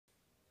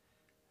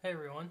Hey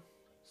everyone.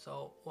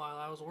 So while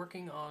I was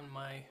working on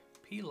my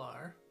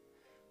Pilar,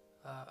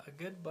 a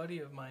good buddy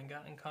of mine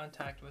got in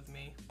contact with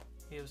me.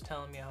 He was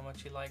telling me how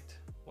much he liked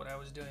what I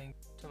was doing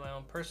to my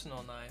own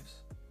personal knives,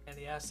 and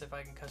he asked if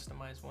I can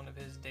customize one of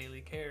his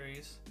daily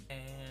carries,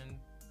 and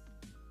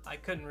I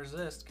couldn't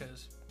resist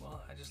because,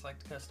 well, I just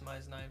like to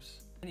customize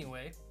knives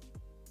anyway.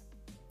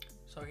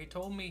 So he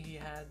told me he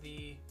had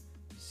the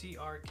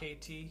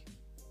CRKT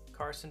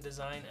Carson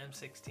design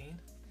M16.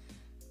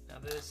 Now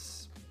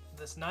this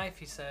knife,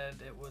 he said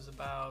it was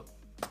about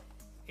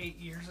 8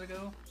 years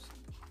ago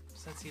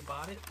since he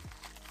bought it.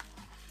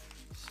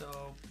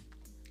 So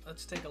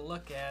let's take a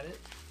look at it.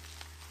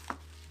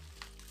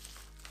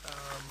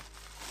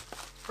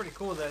 Pretty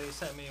cool that he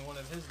sent me one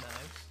of his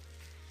knives.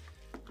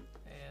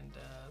 And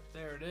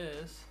there it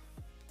is.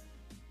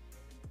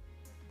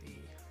 The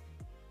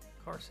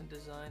Carson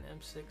Design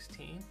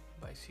M16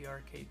 by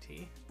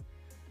CRKT.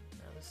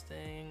 Now this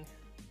thing,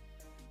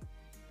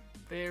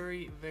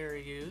 very,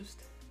 very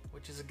used,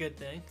 which is a good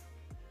thing.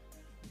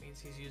 It means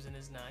he's using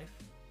his knife.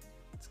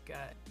 It's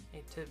got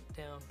a tip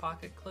down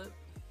pocket clip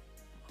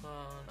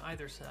on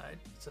either side.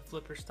 It's a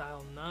flipper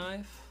style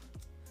knife,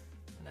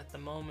 and at the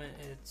moment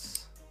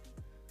it's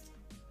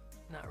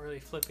not really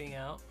flipping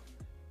out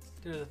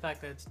due to the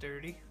fact that it's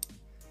dirty.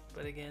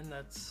 But again,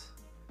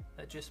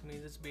 that just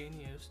means it's being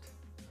used.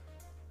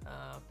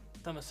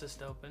 Thumb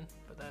assist open,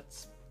 but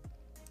that's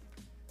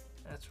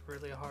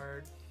really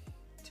hard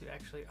to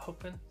actually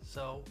open.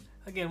 So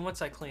again,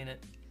 once I clean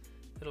it,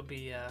 it'll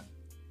be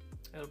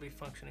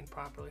functioning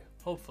properly,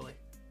 hopefully.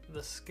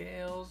 The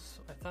scales,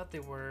 I thought they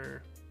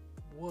were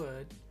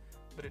wood,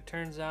 but it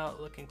turns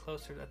out, looking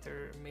closer, that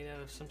they're made out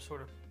of some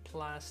sort of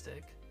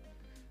plastic.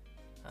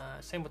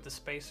 Same with the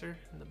spacer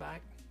in the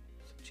back,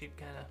 some cheap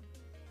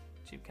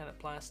kind of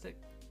plastic.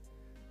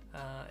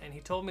 And he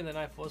told me the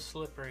knife was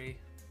slippery.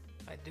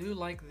 I do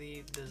like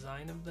the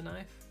design of the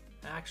knife.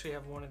 I actually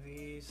have one of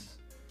these,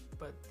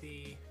 but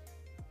the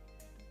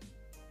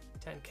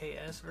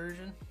 10KS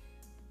version,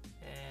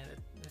 and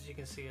as you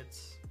can see,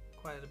 it's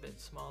quite a bit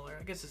smaller.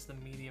 I guess it's the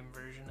medium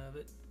version of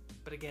it.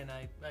 But again,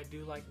 I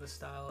do like the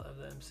style of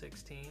the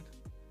M16.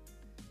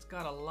 It's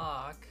got a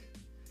lock.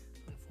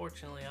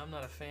 Unfortunately, I'm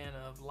not a fan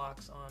of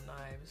locks on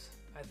knives.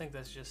 I think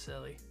that's just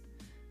silly.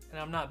 And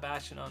I'm not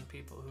bashing on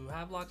people who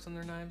have locks on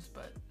their knives,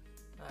 but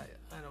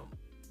I don't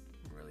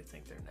really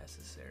think they're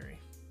necessary.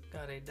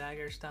 Got a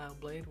dagger style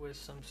blade with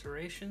some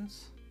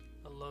serrations.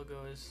 The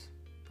logo is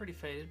pretty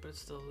faded, but it's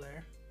still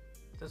there.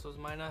 If this was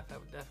my knife, I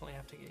would definitely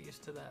have to get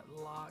used to that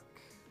lock,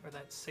 or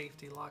that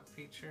safety lock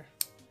feature.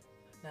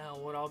 Now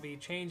what I'll be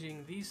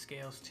changing these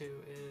scales to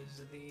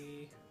is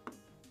the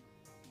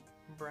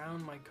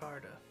brown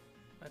micarta.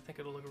 I think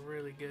it'll look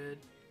really good.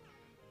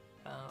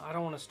 I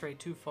don't want to stray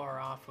too far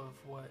off of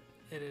what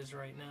it is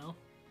right now,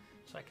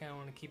 so I kind of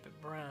want to keep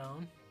it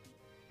brown.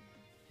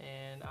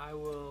 And I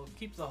will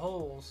keep the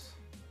holes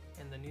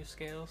in the new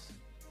scales,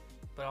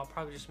 but I'll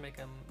probably just make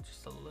them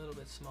just a little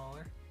bit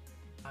smaller.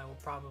 I will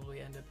probably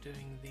end up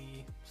doing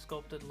the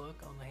sculpted look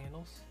on the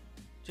handles,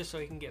 just so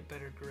he can get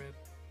better grip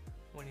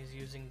when he's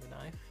using the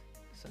knife,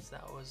 since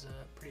that was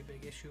a pretty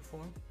big issue for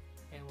him.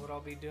 And what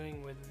I'll be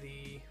doing with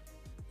the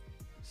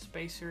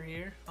spacer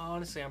here,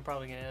 honestly, I'm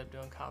probably gonna end up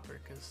doing copper,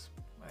 because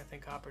I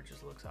think copper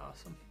just looks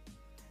awesome,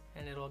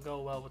 and it'll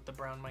go well with the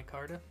brown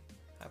micarta.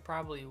 I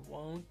probably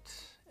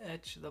won't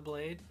etch the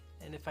blade,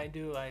 and if I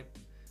do,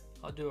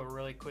 I'll do a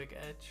really quick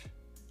etch,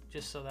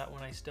 just so that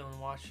when I stone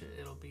wash it,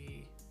 it'll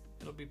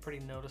be pretty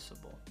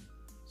noticeable.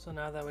 So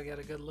now that we got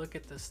a good look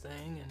at this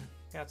thing and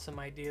got some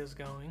ideas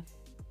going,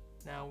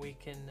 now we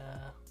can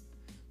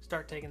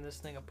start taking this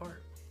thing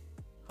apart.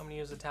 I'm gonna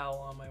use a towel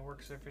on my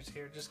work surface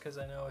here, just because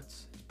I know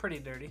it's pretty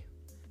dirty.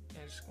 And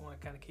I just want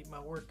to kind of keep my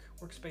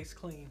workspace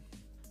clean.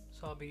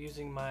 So I'll be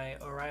using my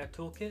Oriya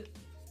toolkit,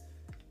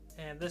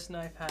 and this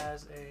knife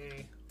has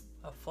a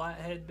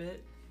flathead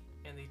bit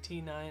and the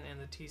T9 and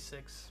the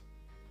T6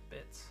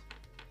 bits.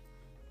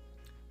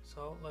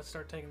 So let's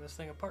start taking this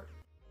thing apart.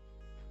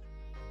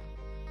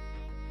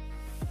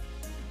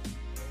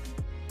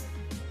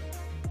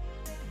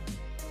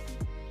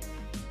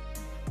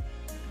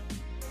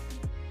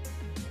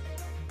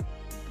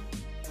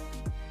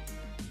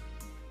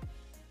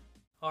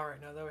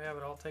 Alright, now that we have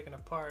it all taken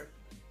apart,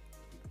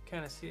 you can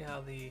kind of see how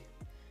the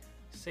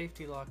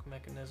safety lock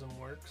mechanism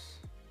works.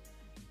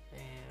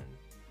 And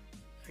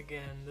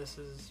again, this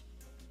is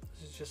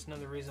just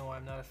another reason why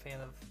I'm not a fan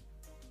of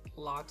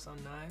locks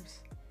on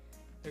knives.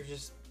 There's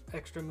just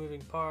extra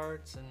moving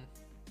parts, and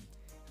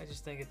I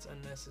just think it's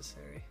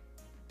unnecessary.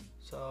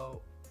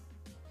 So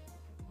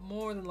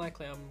more than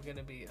likely I'm going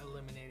to be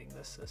eliminating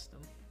this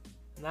system.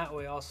 And that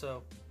way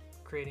also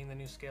creating the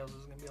new scales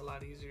is going to be a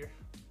lot easier.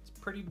 It's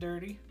pretty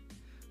dirty,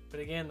 but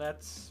again,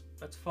 that's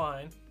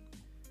fine.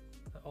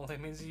 That only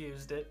means you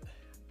used it.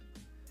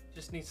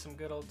 Just needs some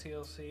good old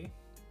TLC.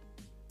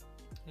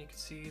 You can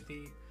see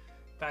the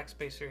back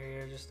spacer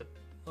here, just a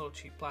little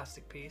cheap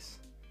plastic piece.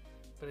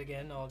 But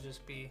again, I'll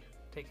just be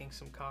taking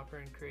some copper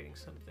and creating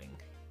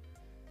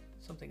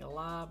something a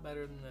lot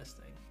better than this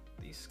thing.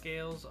 These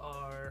scales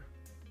are,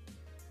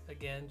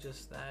 again,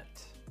 just that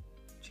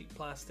cheap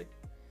plastic.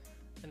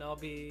 And I'll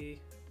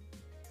be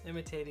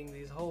imitating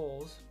these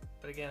holes,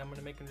 but again, I'm going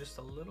to make them just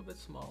a little bit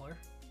smaller.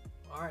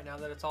 Alright, now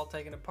that it's all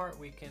taken apart,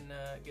 we can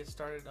get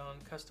started on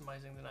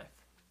customizing the knife.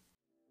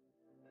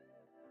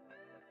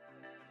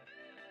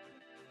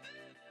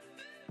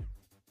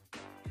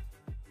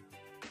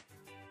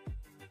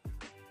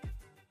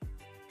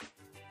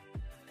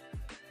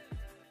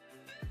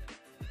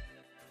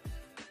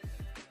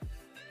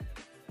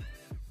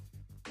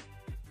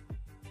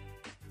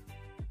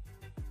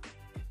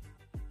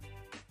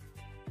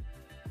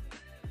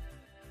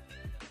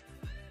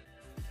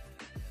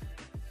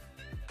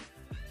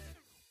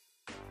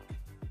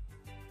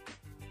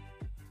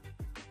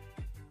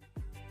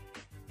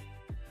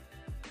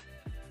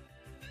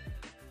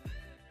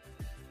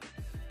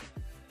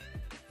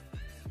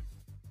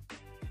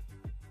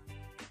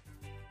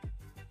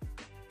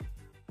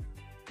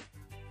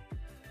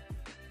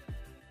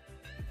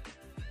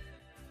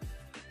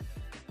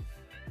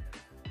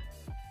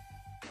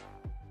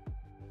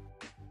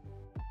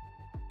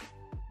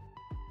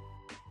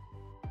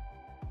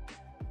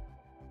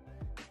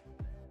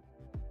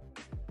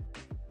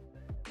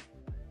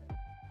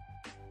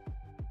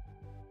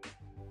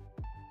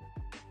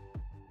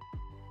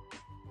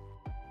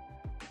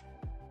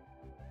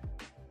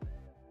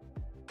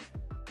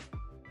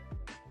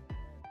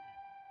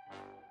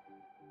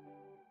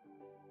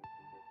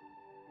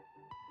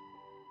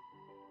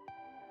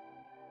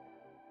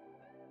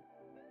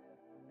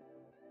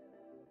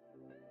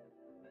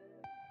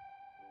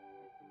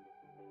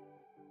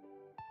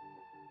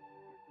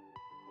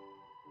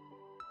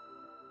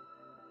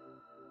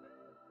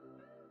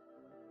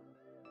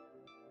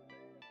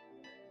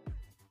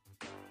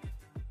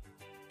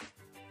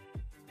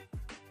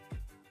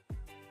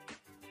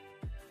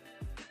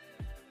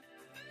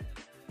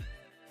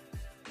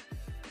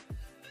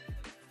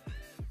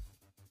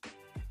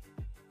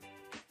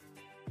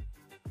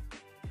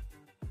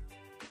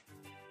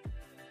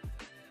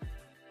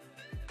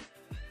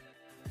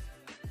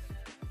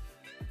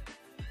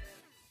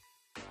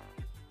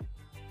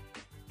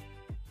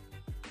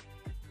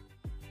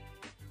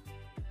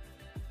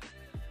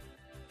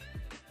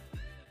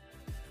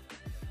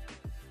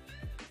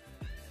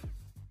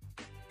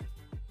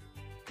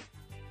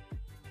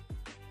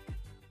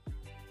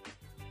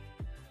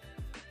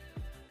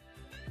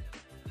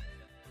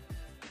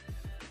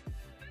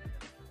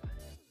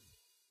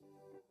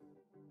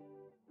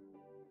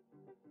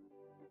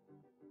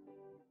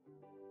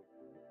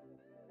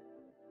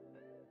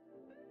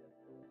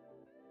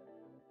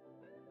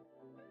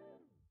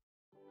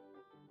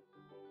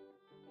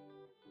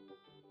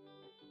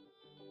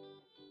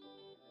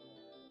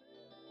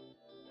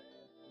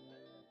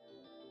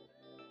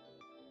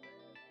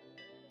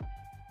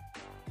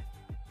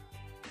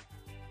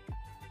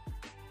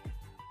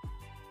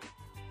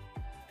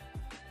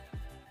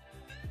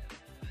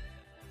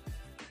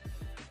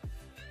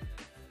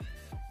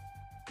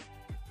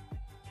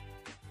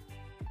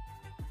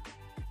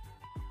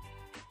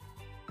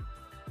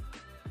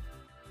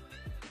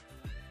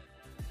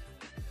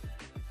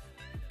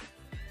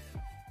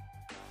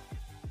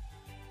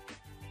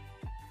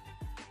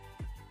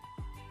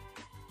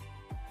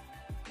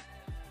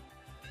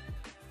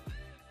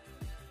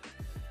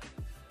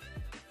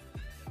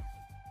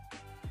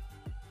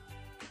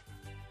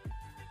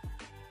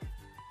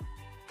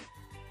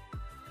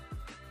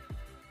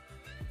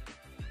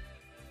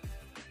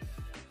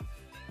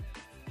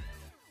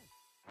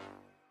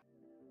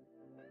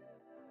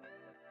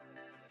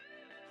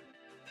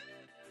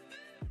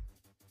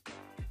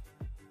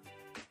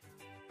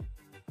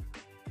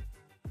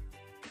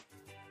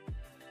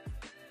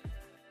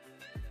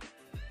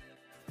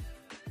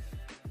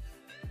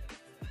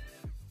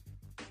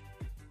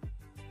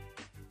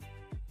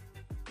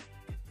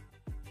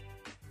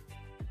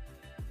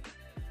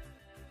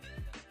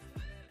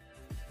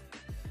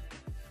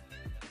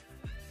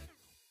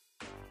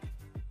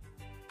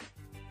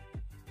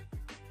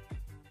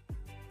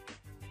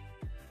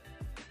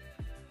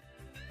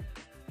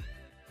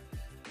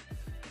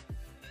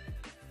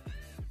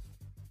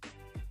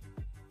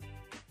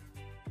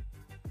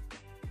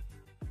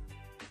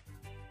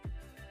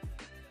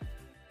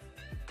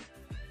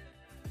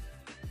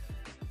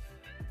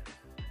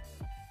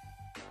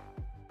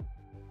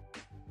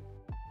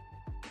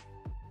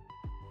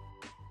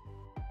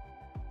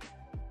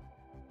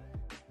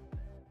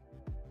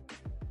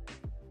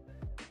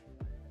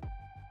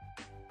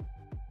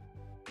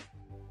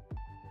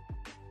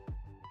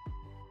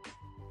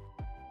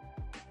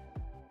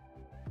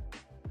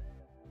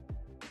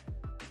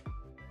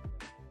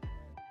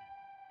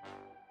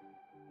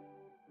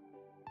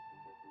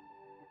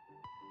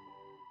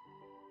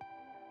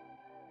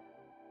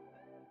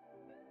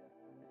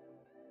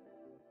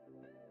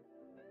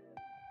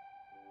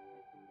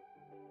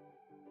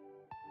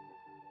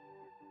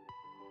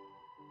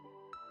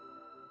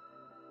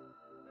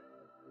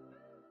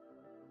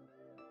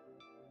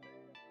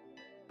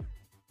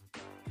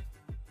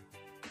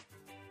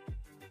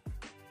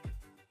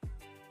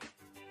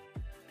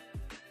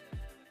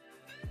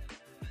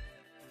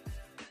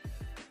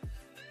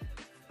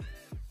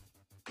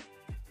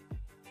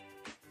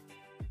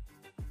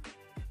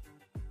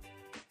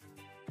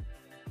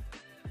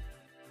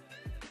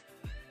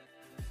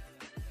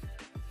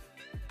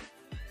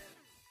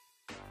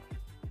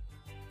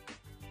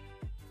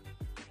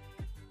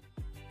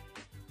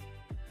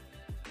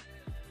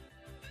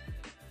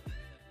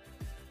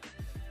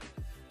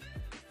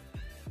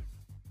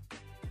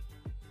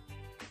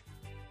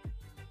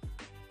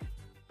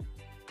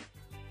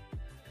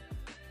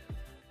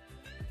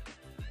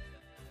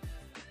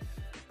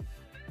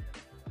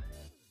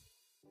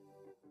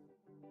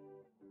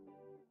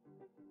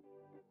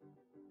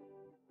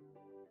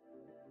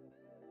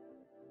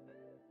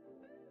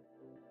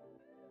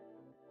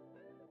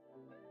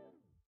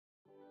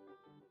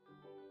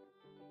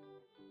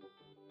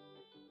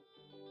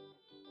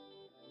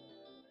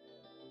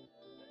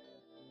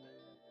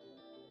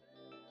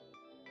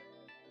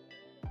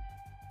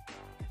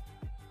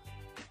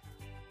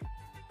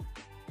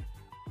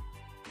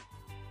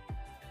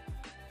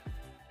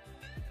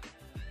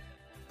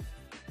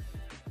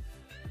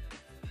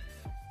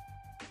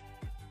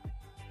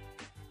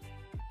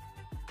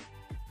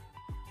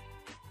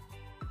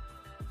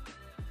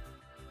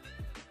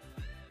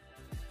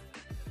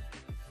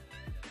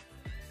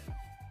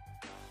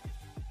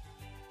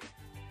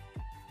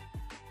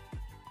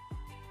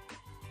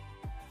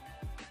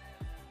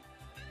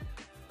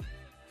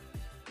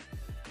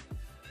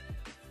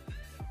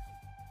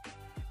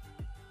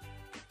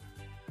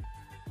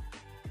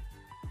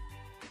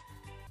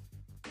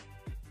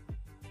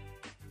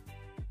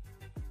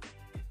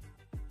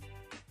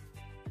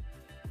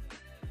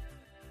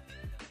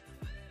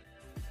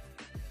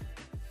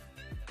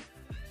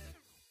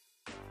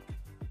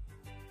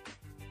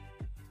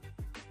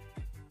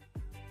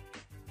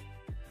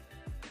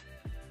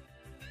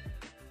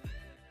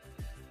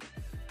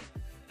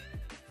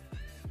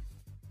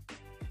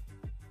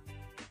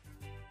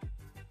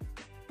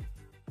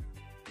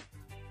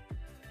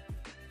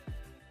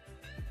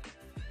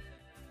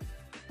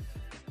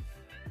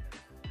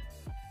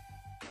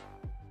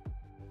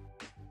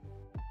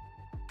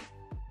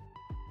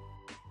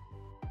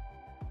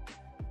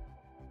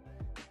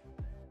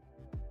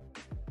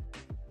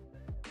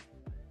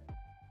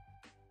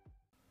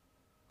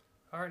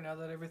 Alright, now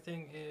that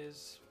everything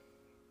is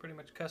pretty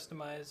much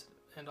customized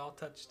and all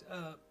touched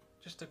up,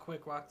 just a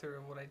quick walkthrough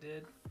of what I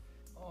did.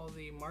 All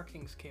the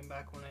markings came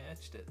back when I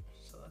etched it,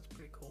 so that's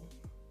pretty cool.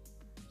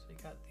 So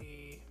you got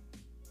the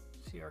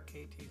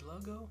CRKT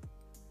logo,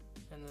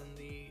 and then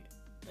the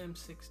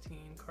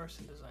M16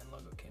 Carson design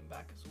logo came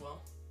back as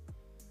well.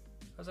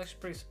 I was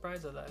actually pretty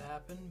surprised that that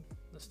happened.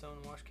 The stone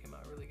wash came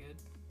out really good.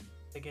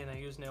 Again, I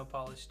use nail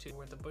polish too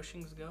where the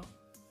bushings go,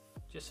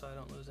 just so I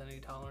don't lose any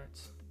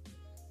tolerance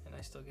and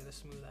I still get a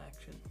smooth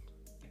action.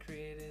 I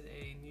created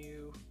a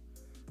new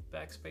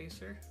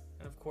backspacer,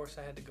 and of course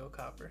I had to go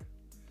copper.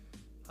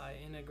 I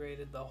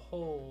integrated the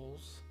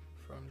holes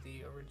from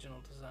the original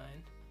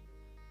design.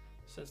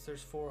 Since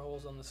there's 4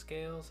 holes on the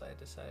scales, I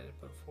decided to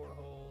put 4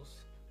 holes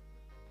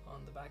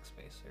on the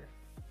backspacer.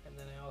 And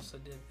then I also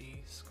did the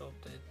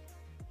sculpted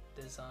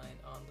design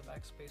on the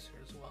backspacer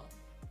as well.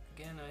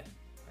 Again,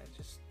 I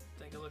just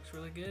think it looks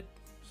really good.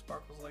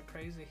 Sparkles like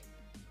crazy.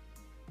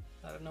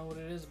 I don't know what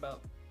it is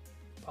about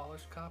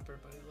polished copper,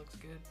 but it looks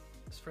good.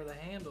 As for the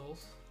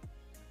handles,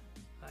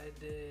 I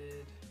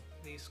did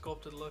the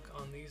sculpted look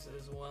on these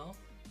as well.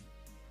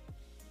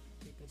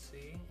 You can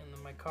see, and the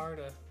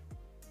micarta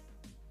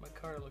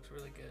looks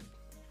really good,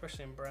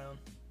 especially in brown.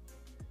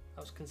 I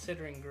was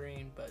considering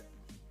green, but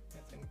I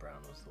think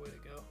brown was the way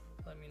to go.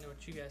 Let me know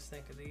what you guys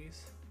think of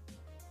these.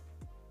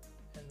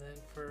 And then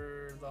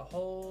for the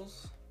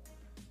holes,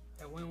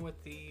 I went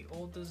with the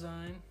old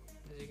design.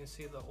 As you can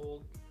see, the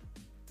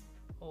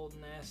old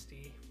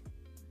nasty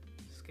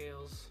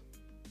scales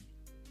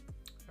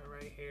are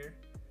right here.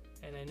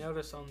 And I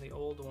noticed on the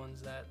old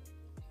ones that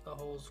the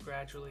holes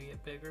gradually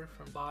get bigger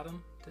from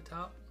bottom to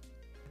top.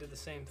 I did the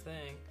same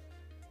thing,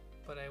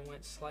 but I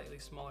went slightly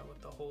smaller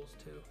with the holes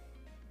too,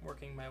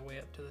 working my way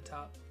up to the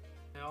top.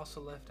 I also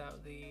left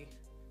out the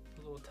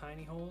little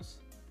tiny holes,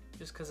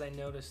 just because I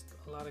noticed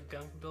a lot of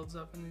gunk builds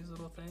up in these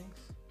little things.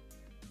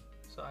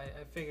 So I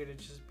figured it'd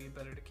just be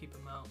better to keep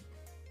them out.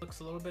 Looks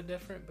a little bit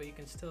different, but you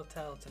can still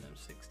tell it's an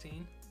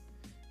M16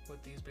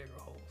 with these bigger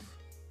holes.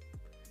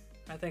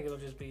 I think it'll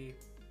just be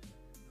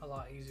a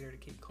lot easier to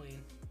keep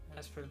clean.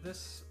 As for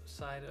this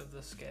side of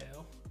the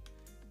scale,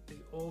 the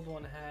old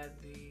one had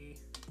the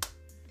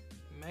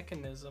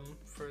mechanism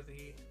for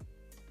the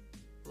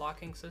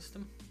locking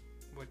system,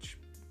 which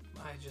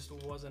I just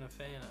wasn't a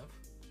fan of.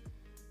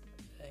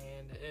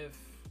 And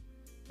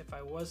if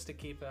I was to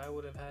keep it, I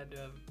would have had to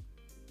have,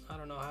 I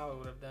don't know how I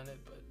would have done it,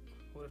 but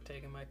would have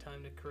taken my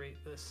time to create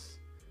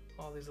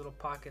all these little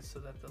pockets so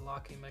that the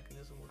locking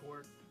mechanism would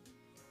work.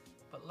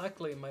 But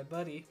luckily my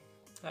buddy,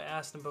 I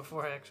asked him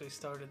before I actually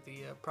started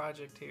the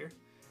project here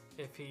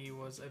if he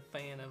was a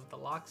fan of the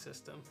lock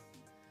system,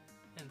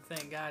 and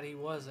thank God he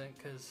wasn't,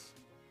 because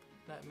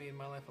that made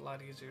my life a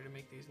lot easier to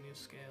make these new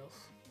scales.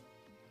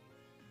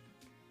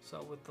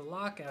 So with the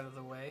lock out of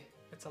the way,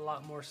 it's a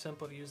lot more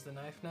simple to use the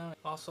knife now.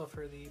 Also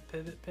for the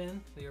pivot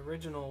pin, the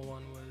original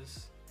one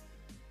was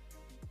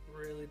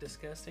really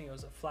disgusting. It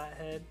was a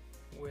flathead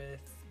with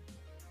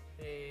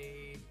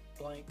a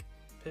blank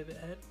pivot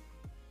head,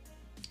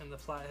 and the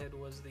flathead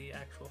was the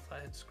actual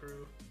flathead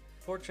screw.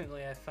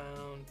 Fortunately, I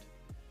found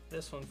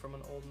this one from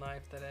an old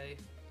knife that I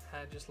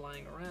had just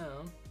lying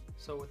around.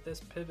 So with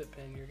this pivot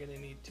pin, you're gonna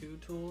need 2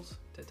 tools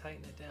to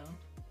tighten it down.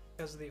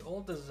 Because of the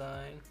old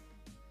design,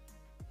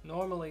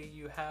 normally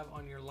you have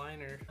on your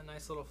liner a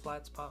nice little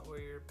flat spot where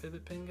your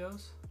pivot pin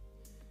goes.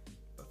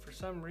 But for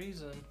some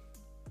reason,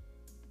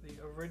 the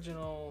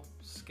original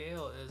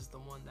scale is the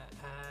one that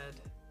had,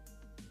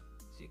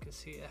 as you can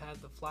see, it had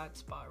the flat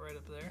spot right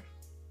up there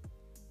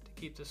to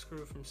keep the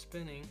screw from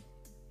spinning.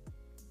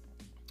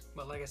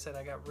 But like I said,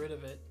 I got rid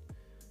of it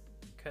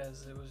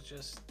because it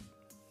just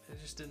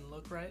didn't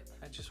look right.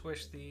 I just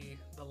wish the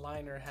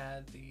liner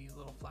had the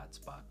little flat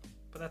spot,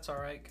 but that's all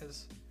right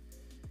because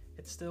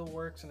it still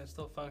works and it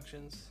still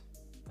functions,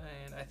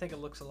 and I think it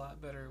looks a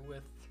lot better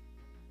with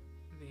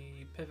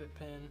the pivot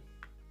pin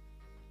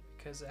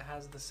because it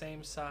has the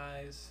same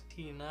size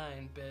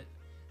T9 bit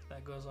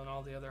that goes on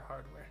all the other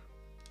hardware.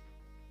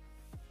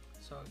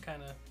 So it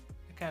kind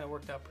of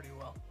worked out pretty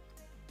well.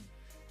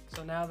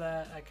 So now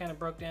that I kind of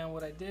broke down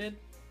what I did,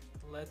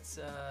 let's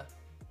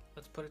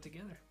put it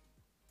together.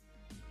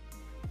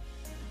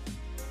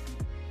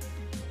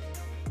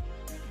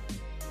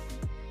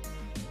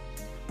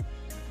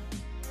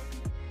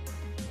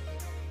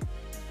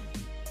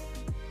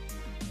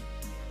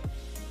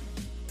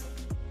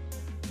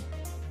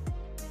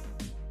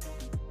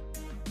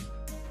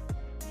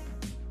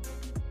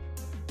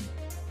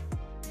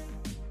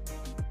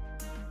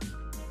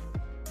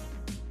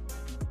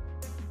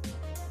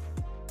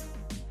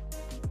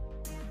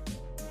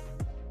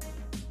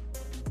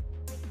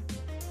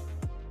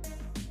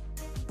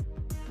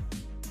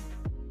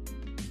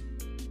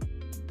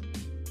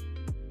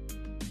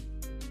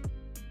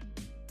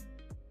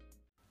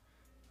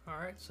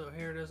 Alright, so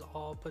here it is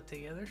all put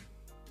together.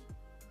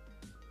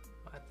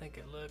 I think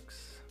it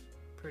looks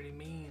pretty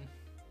mean.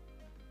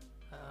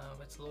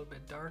 It's a little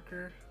bit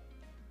darker,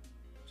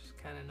 which is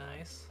kind of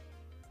nice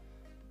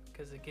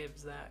because it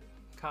gives that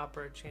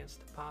copper a chance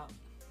to pop.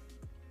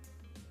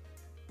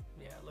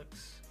 yeah, it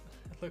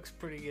looks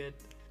pretty good.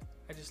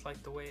 I just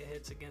like the way it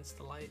hits against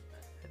the light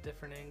at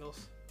different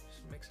angles.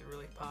 Just makes it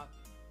really pop.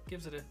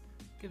 Gives it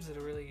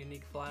a really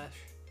unique flash.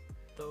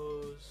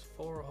 Those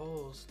 4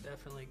 holes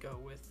definitely go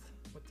with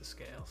the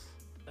scales.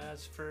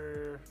 As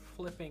for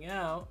flipping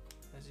out,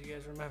 as you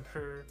guys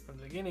remember from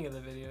the beginning of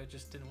the video, it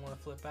just didn't want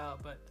to flip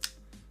out, but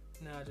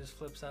now it just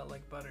flips out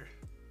like butter.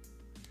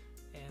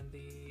 And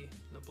the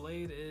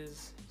blade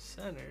is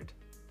centered,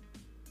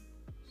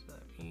 so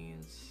that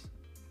means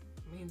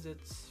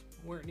it's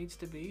where it needs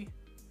to be,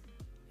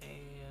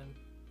 and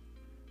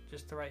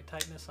just the right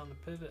tightness on the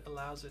pivot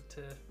allows it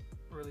to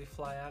really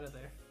fly out of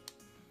there.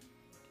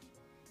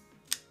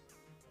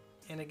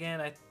 And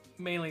again,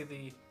 mainly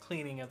the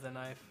cleaning of the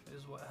knife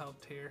is what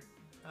helped here.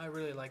 I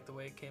really like the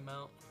way it came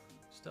out.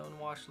 Stone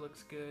wash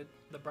looks good.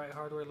 The bright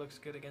hardware looks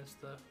good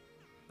against the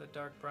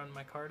dark brown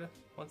micarta.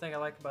 One thing I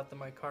like about the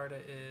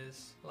micarta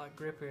is a lot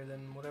grippier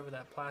than whatever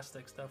that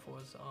plastic stuff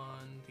was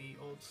on the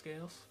old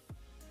scales.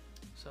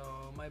 So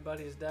my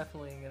buddy is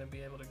definitely going to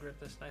be able to grip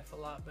this knife a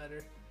lot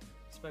better,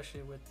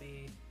 especially with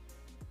the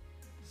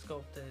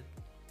sculpted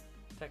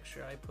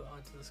texture I put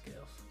onto the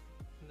scales.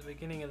 In the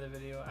beginning of the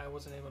video, I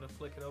wasn't able to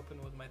flick it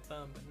open with my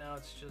thumb, but now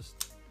it's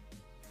just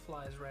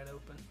flies right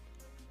open.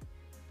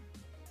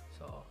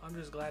 So I'm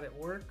just glad it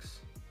works.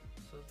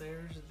 So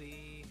there's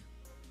the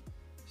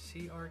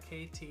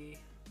CRKT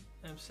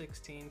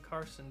M16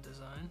 Carson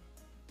design.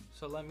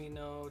 So let me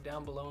know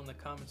down below in the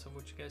comments of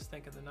what you guys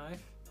think of the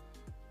knife.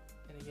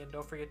 And again,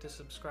 don't forget to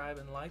subscribe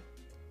and like.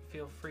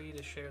 Feel free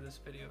to share this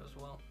video as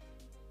well.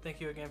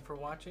 Thank you again for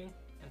watching,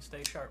 and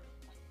stay sharp.